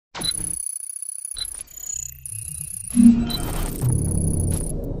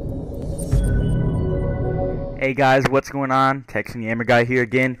Hey guys, what's going on? Texan Gamer Guy here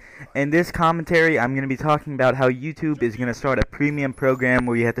again. In this commentary, I'm going to be talking about how YouTube is going to start a premium program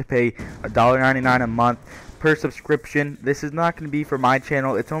where you have to pay $1.99 a month per subscription. This is not going to be for my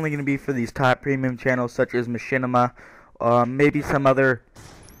channel. It's only going to be for these top premium channels such as Machinima, maybe some other,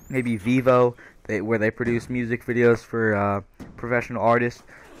 maybe Vivo, where they produce music videos for professional artists.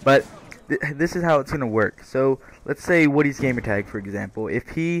 But this is how it's going to work. So let's say Woody's Gamertag, for example. If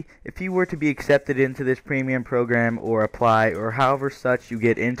he were to be accepted into this premium program or apply or however such you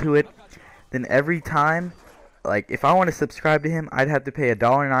get into it, then every time, like if I want to subscribe to him, I'd have to pay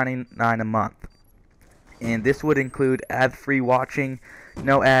 $1.99 a month. And this would include ad-free watching,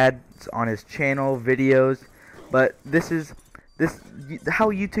 no ads on his channel, videos. But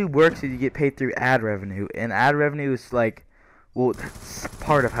how YouTube works is you get paid through ad revenue, and ad revenue is like, well, that's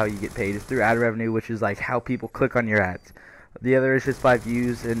part of how you get paid is through ad revenue, which is like how people click on your ads. The other is just by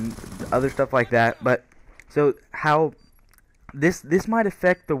views and other stuff like that. But so how this might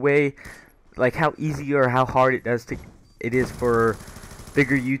affect the way, like how easy or how hard it is for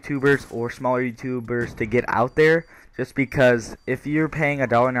bigger YouTubers or smaller YouTubers to get out there. Just because if you're paying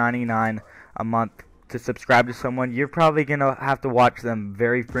 $1.99 a month to subscribe to someone, you're probably gonna have to watch them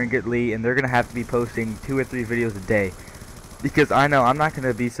very frequently, and they're gonna have to be posting 2 or 3 videos a day. Because I know I'm not going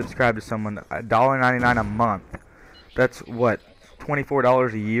to be subscribed to someone $1.99 a month. That's what,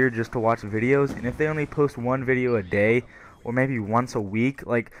 $24 a year just to watch videos. And if they only post 1 video a day or maybe once a week,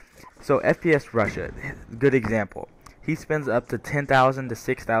 like, so FPS Russia, good example. He spends up to $10,000 to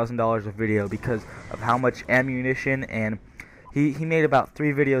 $6,000 a video because of how much ammunition, and he made about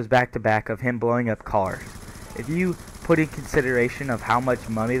 3 videos back to back of him blowing up cars. If you put in consideration of how much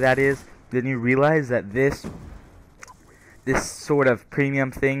money that is, then you realize that this sort of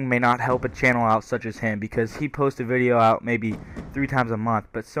premium thing may not help a channel out such as him, because he posts a video out maybe 3 times a month,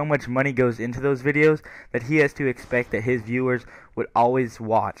 but so much money goes into those videos that he has to expect that his viewers would always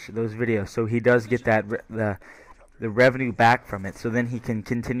watch those videos, so he does get that the revenue back from it, so then he can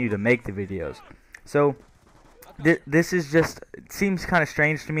continue to make the videos. So this is just, it seems kind of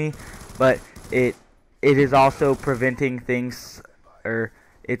strange to me, but it is also preventing things, or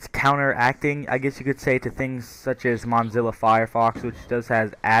it's counteracting, I guess you could say, to things such as Mozilla Firefox, which does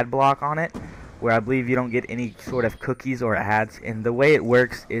has ad block on it, where I believe you don't get any sort of cookies or ads. And the way it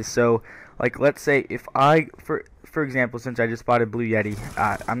works is, so, like, let's say if I, for example, since I just bought a Blue Yeti,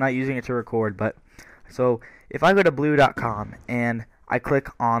 I'm not using it to record, but so if I go to blue.com and I click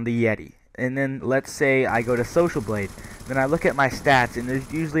on the Yeti, and then let's say I go to Social Blade, then I look at my stats, and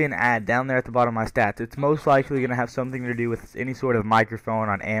there's usually an ad down there at the bottom of my stats. It's most likely going to have something to do with any sort of microphone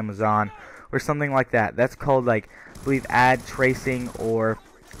on Amazon or something like that. That's called, like, I believe, ad tracing or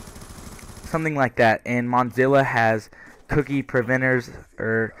something like that. And Mozilla has cookie preventers,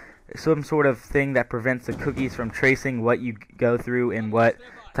 or some sort of thing that prevents the cookies from tracing what you go through and what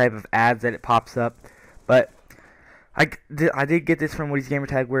type of ads that it pops up. But I did get this from Woody's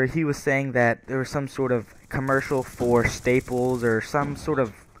Gamertag, where he was saying that there was some sort of commercial for Staples, or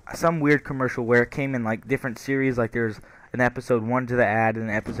some weird commercial where it came in like different series, like there's an episode 1 to the ad and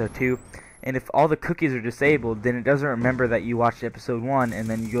an episode 2, and if all the cookies are disabled, then it doesn't remember that you watched episode 1, and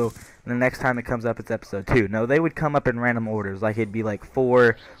then you go, and the next time it comes up it's episode 2. No, they would come up in random orders, like it'd be like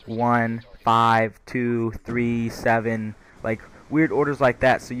 4, 1, 5, 2, 3, 7, like weird orders like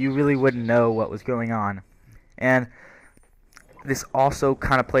that, so you really wouldn't know what was going on. And this also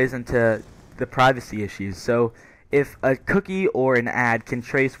kind of plays into the privacy issues. So if a cookie or an ad can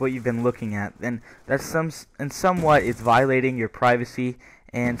trace what you've been looking at, then that's somewhat it's violating your privacy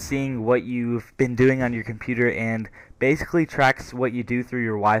and seeing what you've been doing on your computer, and basically tracks what you do through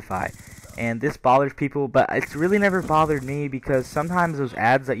your Wi-Fi. And this bothers people, but it's really never bothered me, because sometimes those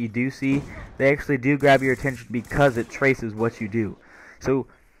ads that you do see, they actually do grab your attention because it traces what you do. So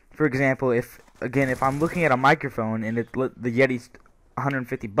for example, if I'm looking at a microphone and the Yeti's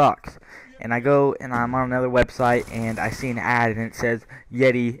 $150, and I go and I'm on another website and I see an ad and it says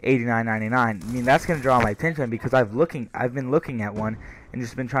Yeti $89.99, I mean, that's going to draw my attention, because I've been looking at one and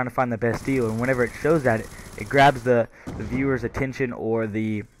just been trying to find the best deal, and whenever it shows that, it grabs the viewer's attention, or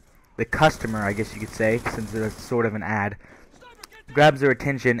the customer, I guess you could say, since it's sort of an ad, grabs their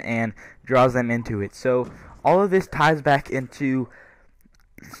attention and draws them into it. So all of this ties back into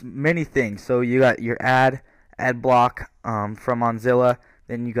many things. So you got your ad block from Mozilla,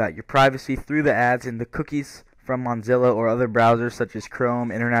 then you got your privacy through the ads and the cookies from Mozilla or other browsers such as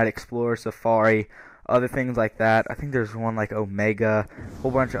Chrome, Internet Explorer, Safari, other things like that. I think there's one like Omega, a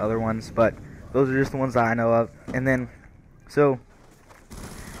whole bunch of other ones, but those are just the ones that I know of. And then, so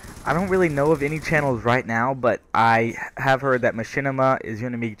I don't really know of any channels right now, but I have heard that Machinima is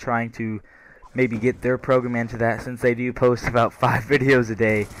going to be trying to maybe get their program into that, since they do post about 5 videos a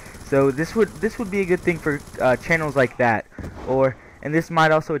day. So this would be a good thing for channels like that, and this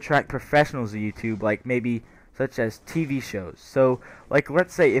might also attract professionals to YouTube, like maybe such as TV shows. So like,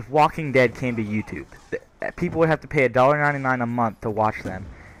 let's say if Walking Dead came to YouTube, people would have to pay $1.99 a month to watch them,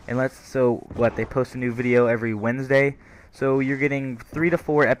 and they post a new video every Wednesday. So you're getting 3 to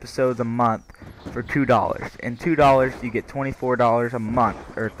 4 episodes a month for $2, and $2 you get $24 a month,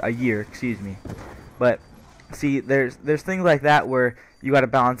 or a year, excuse me. But see, there's things like that where you got to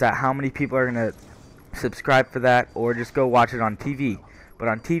balance out how many people are gonna subscribe for that, or just go watch it on TV. But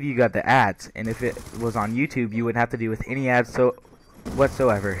on TV you got the ads, and if it was on YouTube, you wouldn't have to deal with any ads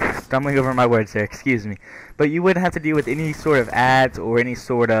whatsoever. Stumbling over my words there, excuse me. But you wouldn't have to deal with any sort of ads or any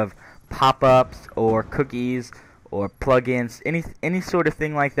sort of pop-ups or cookies or plugins, any sort of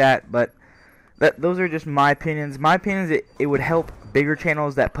thing like that. But those are just my opinions. My opinion is it would help bigger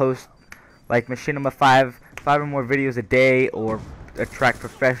channels that post like Machinima 5 or more videos a day, or attract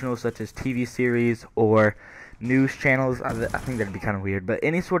professionals such as TV series or news channels. I think that'd be kind of weird, but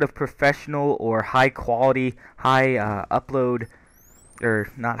any sort of professional or high quality, upload, or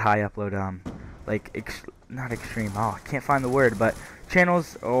not high upload, not extreme. Oh, I can't find the word, but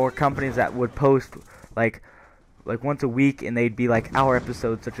channels or companies that would post like once a week, and they'd be like hour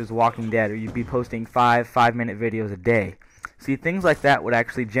episodes, such as Walking Dead, or you'd be posting 5-minute videos a day. See, things like that would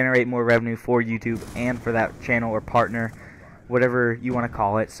actually generate more revenue for YouTube and for that channel or partner, whatever you want to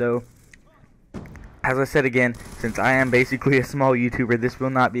call it. So, as I said again, since I am basically a small YouTuber, this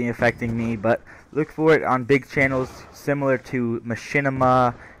will not be affecting me, but look for it on big channels similar to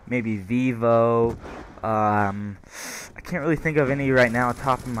Machinima, maybe Vivo. I can't really think of any right now off the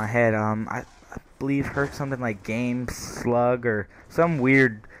top of my head. I believe heard something like Game Slug, or some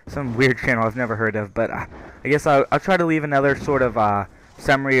weird channel I've never heard of. But I guess I'll try to leave another sort of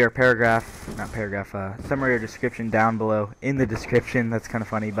summary or summary or description down below in the description. That's kind of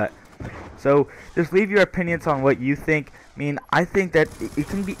funny, but so just leave your opinions on what you think. I mean, I think that it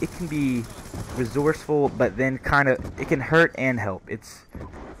can be resourceful, but then it can hurt and help.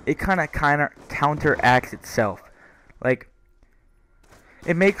 It kind of counteracts itself. Like,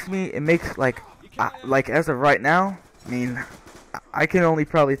 it makes like as of right now, I mean, I can only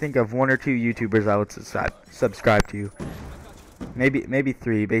probably think of 1 or 2 YouTubers I would subscribe to. Maybe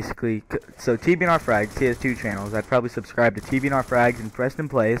 3, basically. So TBNR Frags, he has 2 channels. I'd probably subscribe to TBNR Frags and Preston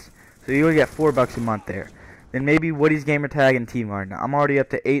Plays. So you would get $4 a month there. Then maybe Woody's Gamertag and T Martin. I'm already up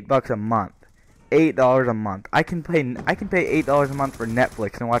to $8 a month. $8 a month. I can pay $8 a month for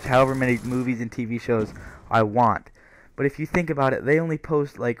Netflix and watch however many movies and TV shows I want. But if you think about it, they only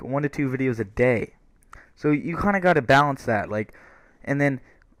post like 1 to 2 videos a day. So you kind of got to balance that. Like, and then,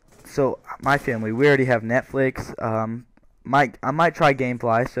 so my family, we already have Netflix. I might try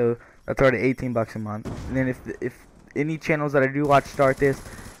Gamefly, so that's already $18 a month. And then if any channels that I do watch start this,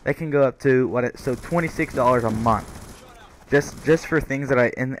 that can go up to $26 a month. Just for things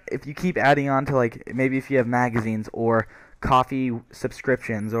that and if you keep adding on to, like, maybe if you have magazines or coffee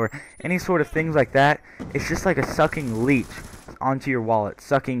subscriptions or any sort of things like that, it's just like a sucking leech onto your wallet,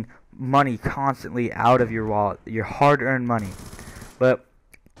 sucking money constantly out of your wallet, your hard-earned money. But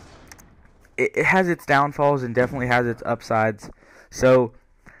it has its downfalls and definitely has its upsides. So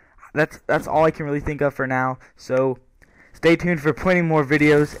that's all I can really think of for now. So stay tuned for plenty more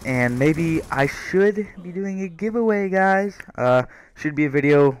videos, and maybe I should be doing a giveaway, guys. Should be a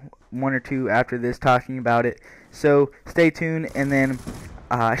video 1 or 2 after this talking about it. So stay tuned, and then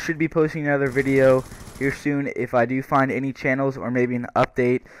I should be posting another video here soon if I do find any channels, or maybe an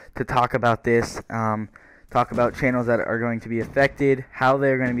update to talk about this. Talk about channels that are going to be affected, how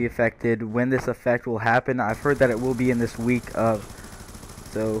they're going to be affected, when this effect will happen. I've heard that it will be in this week of,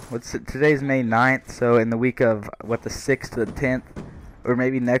 so today's May 9th, so in the week of the 6th to the 10th, or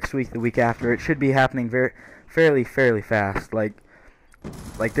maybe next week, the week after. It should be happening fairly fast. Like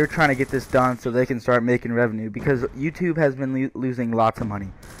they're trying to get this done so they can start making revenue, because YouTube has been losing lots of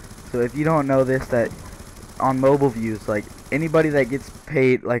money. So if you don't know this, that on mobile views, like anybody that gets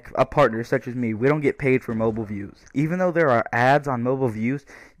paid, like a partner such as me, we don't get paid for mobile views. Even though there are ads on mobile views,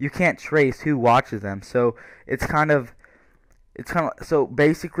 you can't trace who watches them. So it's kind of so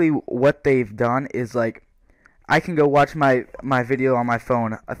basically what they've done is, like, I can go watch my video on my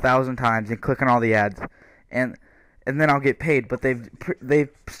phone 1,000 times and click on all the ads, and then I'll get paid. But they've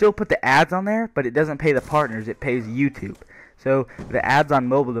still put the ads on there, but it doesn't pay the partners, it pays YouTube. So the ads on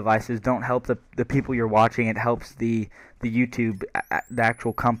mobile devices don't help the people you're watching. It helps the YouTube, the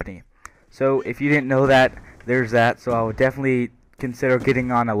actual company. So if you didn't know that, there's that. So I would definitely consider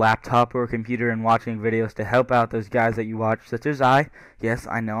getting on a laptop or a computer and watching videos to help out those guys that you watch, such as I. Yes,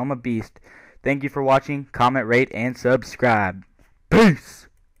 I know I'm a beast. Thank you for watching. Comment, rate, and subscribe. Peace!